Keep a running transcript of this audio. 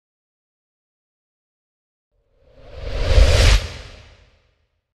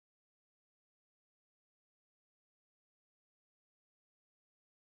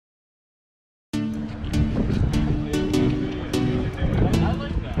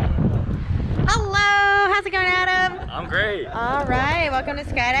great. All right, welcome to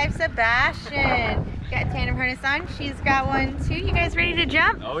Skydive, Sebastian. Got tandem harness on. She's got one too. You guys ready to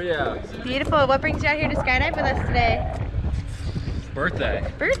jump? Oh yeah. Beautiful. What brings you out here to Skydive with us today?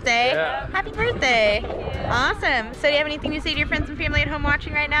 Birthday. Birthday? Yeah. Happy birthday. Awesome. So do you have anything to say to your friends and family at home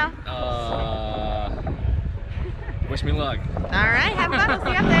watching right now? Wish me luck. All right, have fun. We'll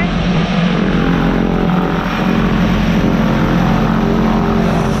see you up there.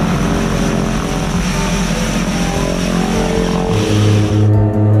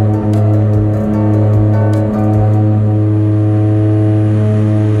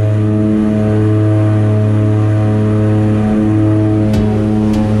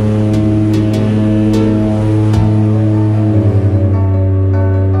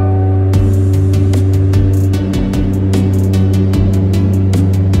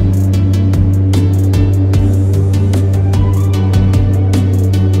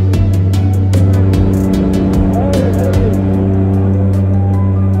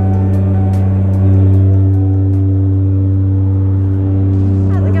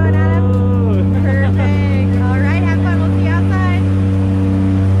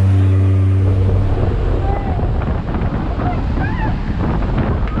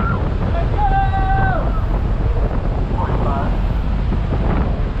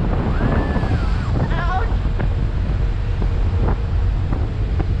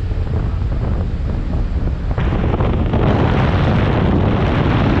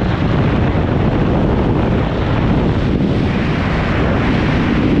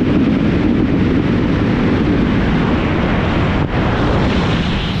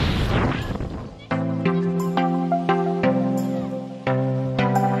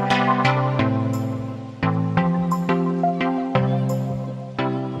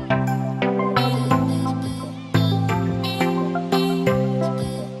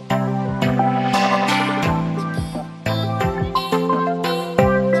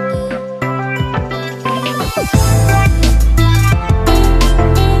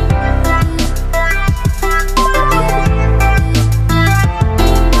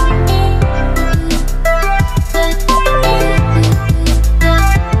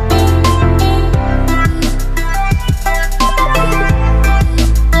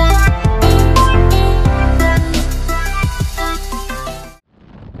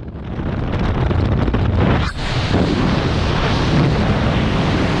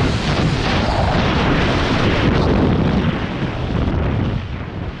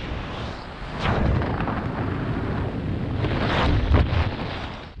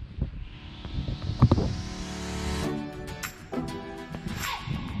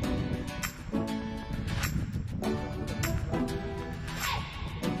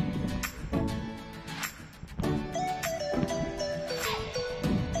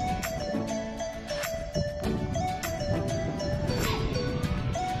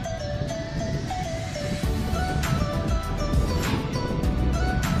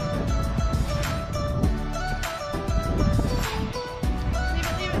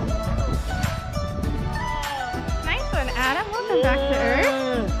 Welcome back to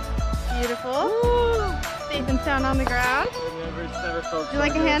Earth. Beautiful. Woo. Safe and sound on the ground. Would you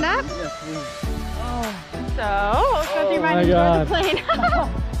like a hand up? Yes, please. So, let's go through your mind and enjoy the plane.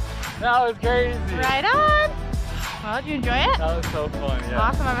 That was crazy. Right on. Well, did you enjoy it? That was so fun, yeah.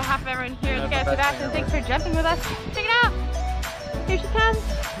 Awesome. On behalf of everyone here at Skydive, Sebastian, thanks for jumping with us. Check it out. Here she comes.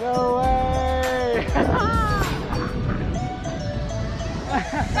 No way.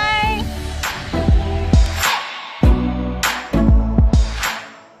 Bye.